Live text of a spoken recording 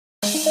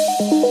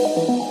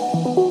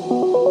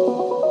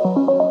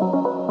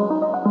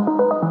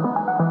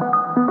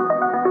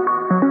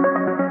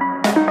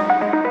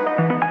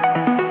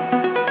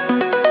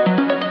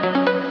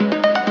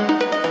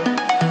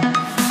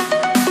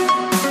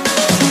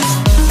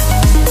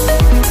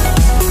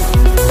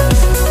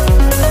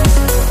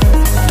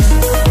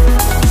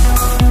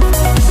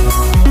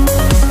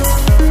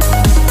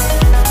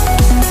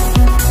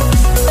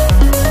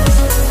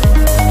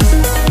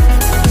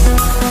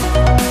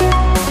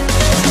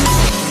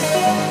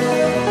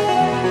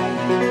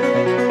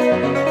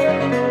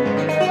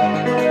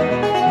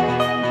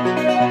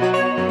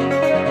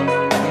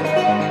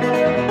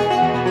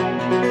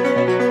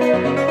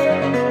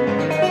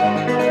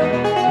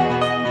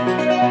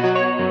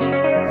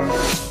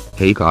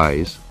Hey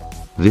guys!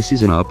 This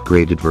is an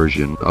upgraded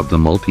version of the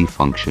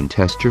multi-function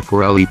tester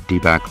for LED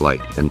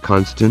backlight and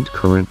constant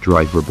current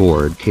driver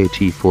board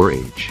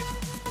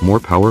KT4H.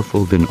 More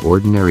powerful than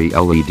ordinary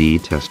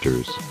LED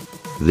testers.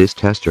 This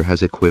tester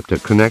has equipped a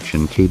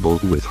connection cable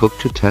with hook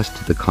to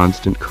test the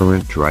constant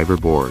current driver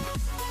board.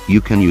 You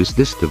can use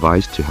this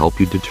device to help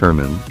you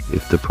determine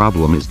if the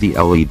problem is the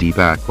LED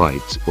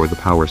backlights or the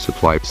power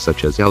supply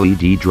such as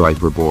LED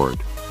driver board.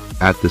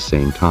 At the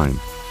same time,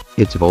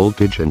 its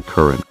voltage and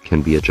current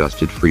can be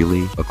adjusted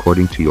freely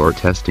according to your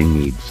testing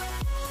needs.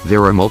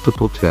 There are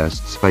multiple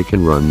tests I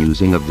can run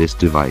using of this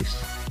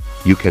device.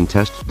 You can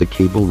test the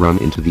cable run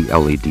into the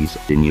LEDs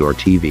in your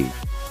TV.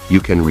 You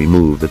can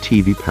remove the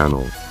TV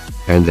panel,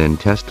 and then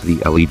test the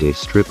LED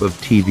strip of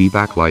TV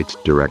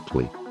backlights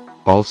directly.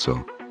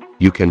 Also,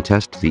 you can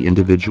test the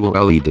individual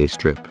LED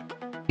strip,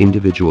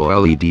 individual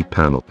LED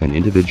panel and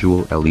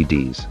individual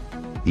LEDs.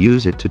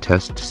 Use it to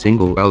test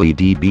single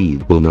LED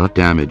bead will not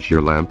damage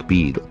your lamp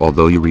bead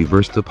although you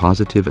reverse the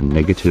positive and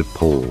negative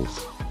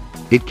poles.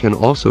 It can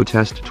also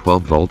test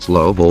 12 volts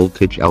low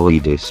voltage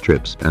LED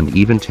strips and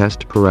even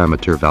test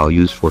parameter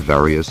values for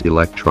various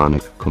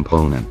electronic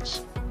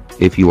components.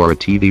 If you are a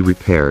TV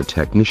repair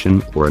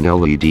technician or an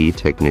LED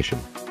technician,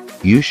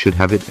 you should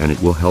have it and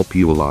it will help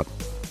you a lot.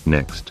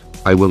 Next,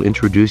 I will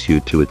introduce you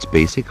to its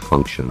basic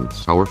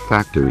functions. Our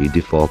factory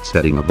default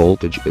setting of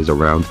voltage is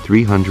around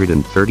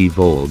 330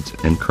 volts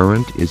and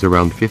current is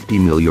around 50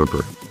 mA.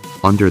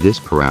 Under this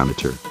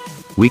parameter,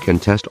 we can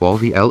test all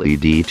the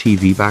LED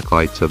TV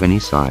backlights of any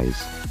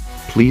size.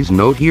 Please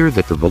note here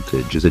that the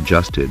voltage is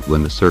adjusted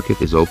when the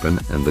circuit is open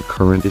and the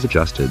current is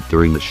adjusted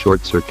during the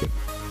short circuit.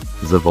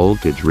 The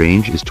voltage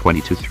range is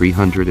 20 to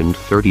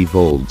 330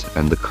 volts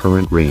and the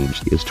current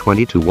range is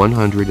 20 to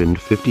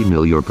 150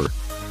 mA.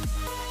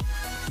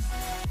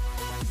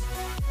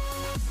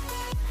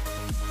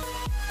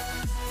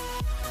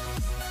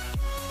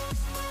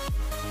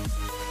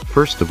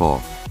 First of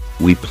all,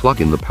 we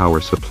plug in the power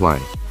supply.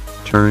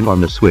 Turn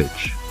on the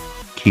switch.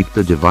 Keep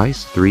the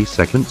device 3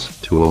 seconds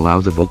to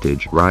allow the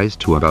voltage rise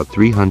to about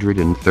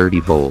 330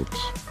 volts.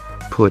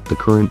 Put the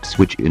current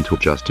switch into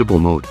adjustable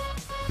mode.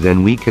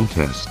 Then we can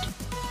test.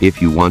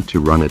 If you want to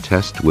run a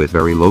test with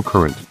very low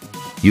current,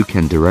 you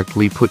can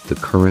directly put the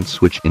current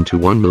switch into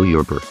 1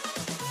 mA.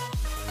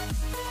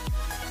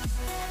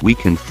 We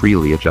can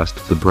freely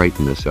adjust the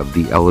brightness of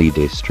the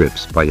LED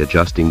strips by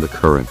adjusting the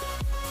current.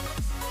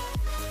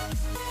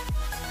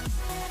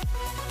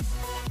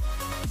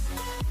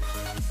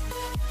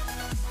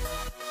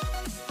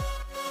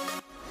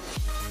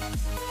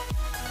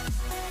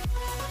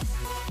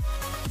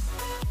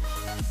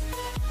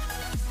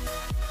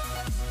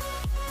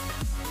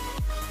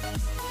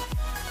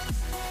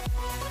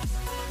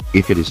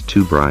 If it is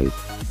too bright,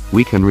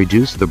 we can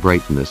reduce the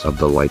brightness of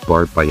the light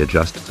bar by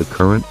adjust the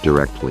current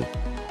directly.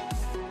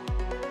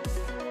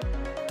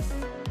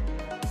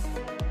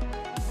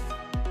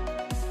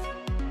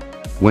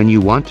 When you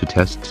want to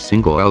test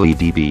single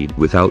LED bead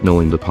without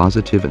knowing the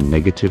positive and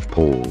negative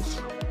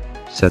poles,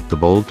 set the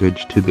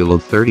voltage to below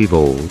 30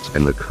 volts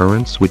and the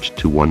current switch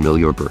to 1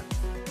 mA.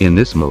 In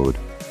this mode,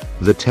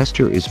 the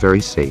tester is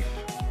very safe,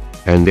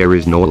 and there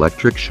is no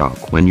electric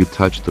shock when you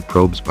touch the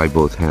probes by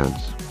both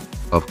hands.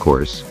 Of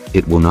course,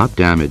 it will not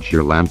damage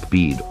your lamp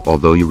bead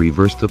although you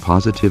reverse the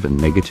positive and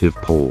negative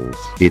poles.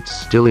 It's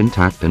still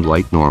intact and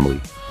light normally.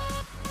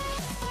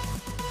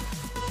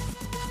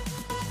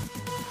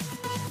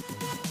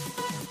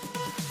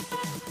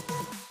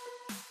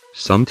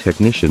 Some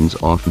technicians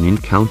often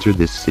encounter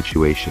this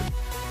situation.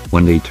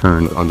 When they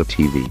turn on the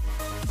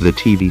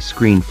TV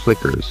screen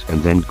flickers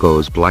and then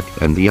goes black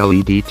and the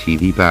LED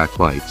TV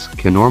backlights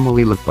can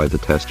normally lit by the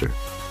tester.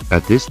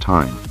 At this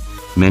time,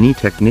 many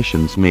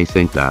technicians may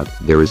think that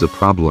there is a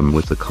problem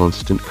with the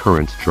constant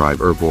current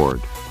driver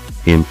board.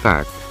 In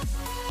fact,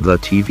 the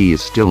TV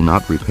is still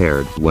not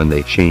repaired when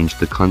they change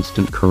the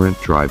constant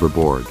current driver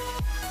board.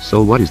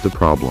 So what is the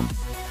problem?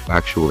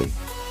 Actually,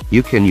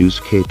 you can use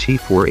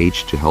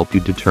KT4H to help you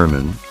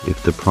determine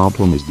if the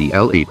problem is the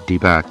LED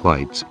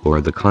backlights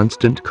or the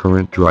constant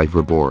current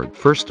driver board.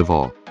 First of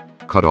all,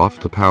 cut off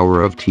the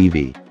power of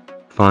TV.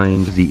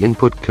 Find the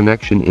input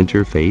connection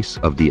interface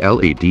of the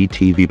LED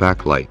TV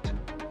backlight.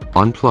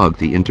 Unplug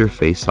the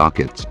interface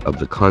sockets of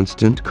the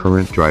constant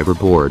current driver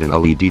board and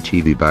LED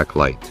TV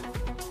backlight.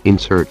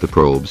 Insert the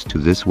probes to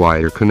this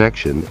wire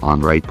connection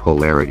on right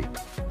polarity.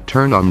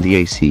 Turn on the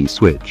AC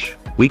switch.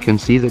 We can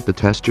see that the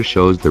tester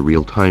shows the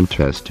real-time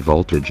test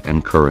voltage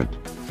and current.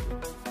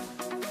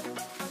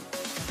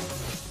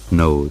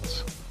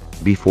 Notes: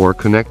 before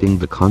connecting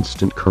the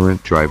constant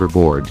current driver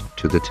board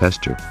to the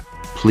tester,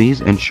 please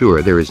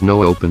ensure there is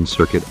no open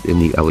circuit in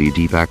the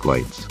LED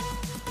backlights.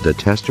 The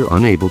tester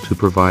unable to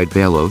provide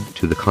payload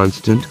to the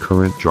constant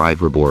current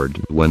driver board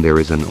when there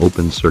is an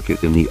open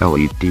circuit in the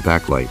LED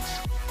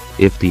backlights.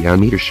 If the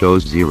ammeter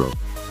shows 0,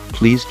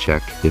 please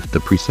check if the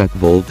preset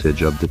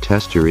voltage of the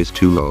tester is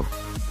too low.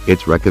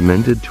 It's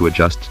recommended to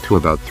adjust to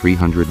about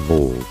 300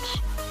 volts.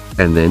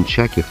 And then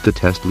check if the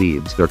test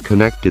leads are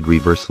connected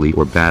reversely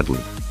or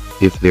badly.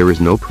 If there is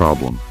no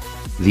problem,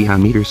 The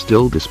ammeter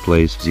still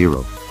displays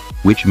 0,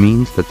 which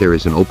means that there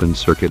is an open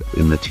circuit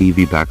in the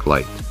TV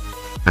backlight,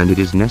 and it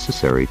is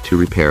necessary to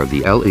repair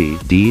the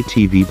LED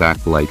TV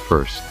backlight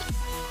first.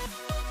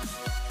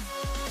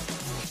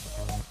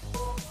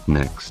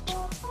 Next,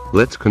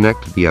 let's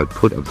connect the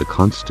output of the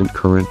constant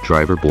current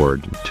driver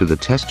board to the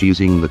test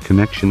using the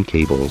connection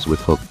cables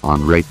with hook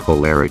on right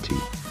polarity.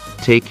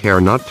 Take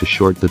care not to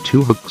short the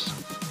two hooks.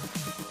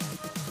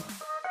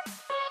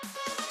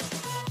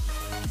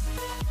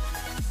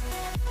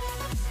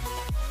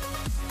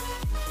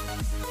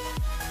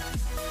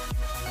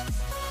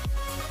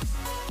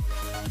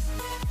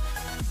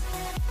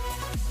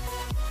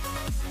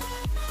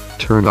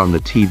 Turn on the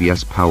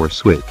TVS power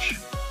switch.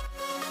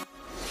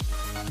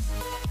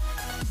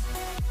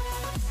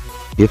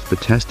 If the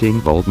testing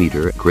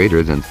voltmeter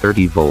greater than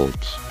 30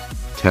 volts,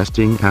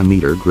 testing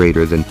ammeter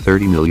greater than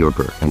 30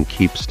 milliampere and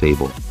keep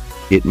stable,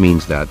 it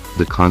means that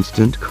the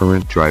constant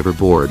current driver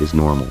board is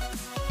normal.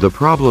 The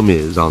problem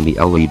is on the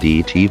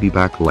LED TV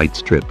backlight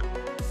strip.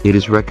 It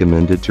is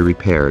recommended to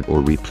repair or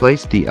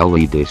replace the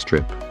LED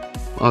strip.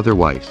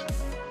 Otherwise,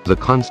 the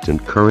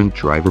constant current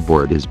driver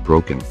board is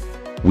broken.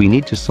 We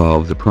need to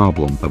solve the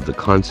problem of the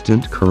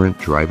constant current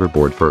driver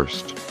board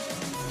first.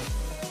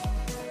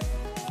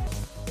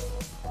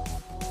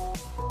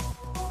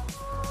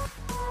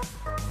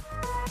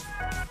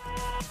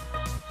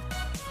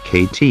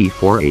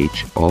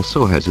 KT4H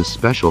also has a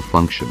special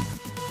function.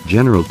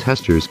 General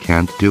testers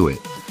can't do it.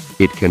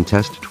 It can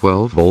test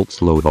 12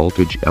 volts low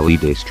voltage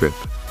LED strip.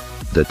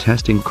 The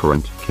testing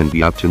current can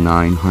be up to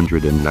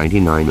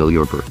 999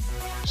 milliampere.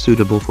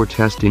 Suitable for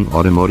testing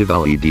automotive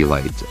LED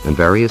lights and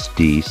various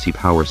DC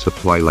power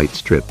supply light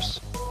strips.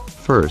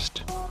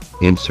 First,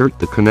 insert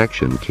the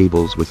connection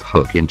cables with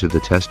hook into the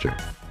tester,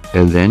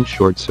 and then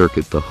short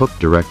circuit the hook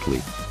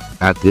directly.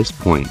 At this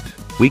point,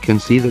 we can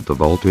see that the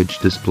voltage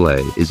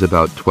display is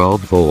about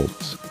 12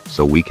 volts,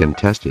 so we can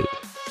test it.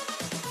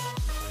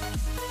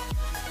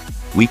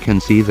 We can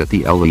see that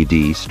the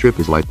LED strip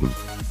is lightened.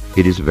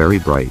 It is very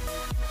bright,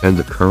 and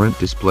the current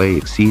display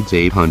exceeds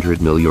 800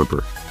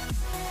 milliampere.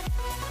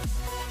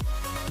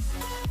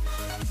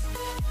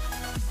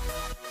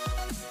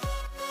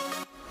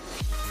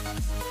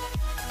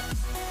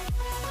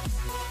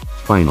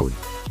 Finally,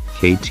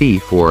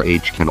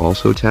 KT4H can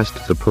also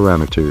test the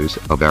parameters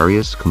of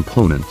various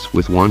components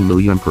with 1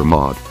 milliampere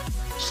mod,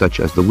 such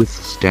as the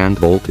withstand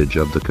voltage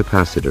of the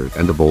capacitor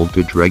and the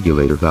voltage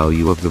regulator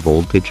value of the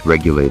voltage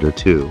regulator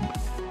tube,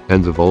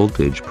 and the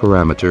voltage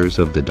parameters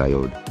of the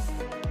diode.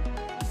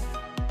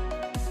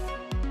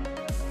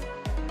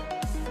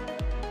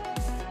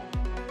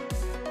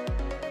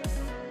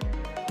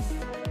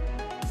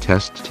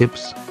 Test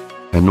tips: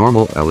 a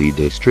normal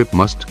LED strip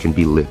can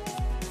be lit,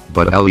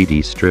 but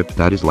LED strip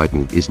that is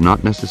lightened is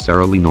not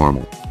necessarily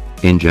normal.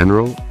 In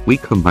general, we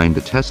combine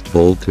the test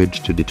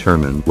voltage to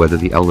determine whether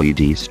the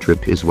LED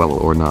strip is well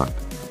or not.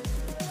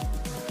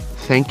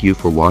 Thank you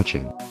for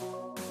watching.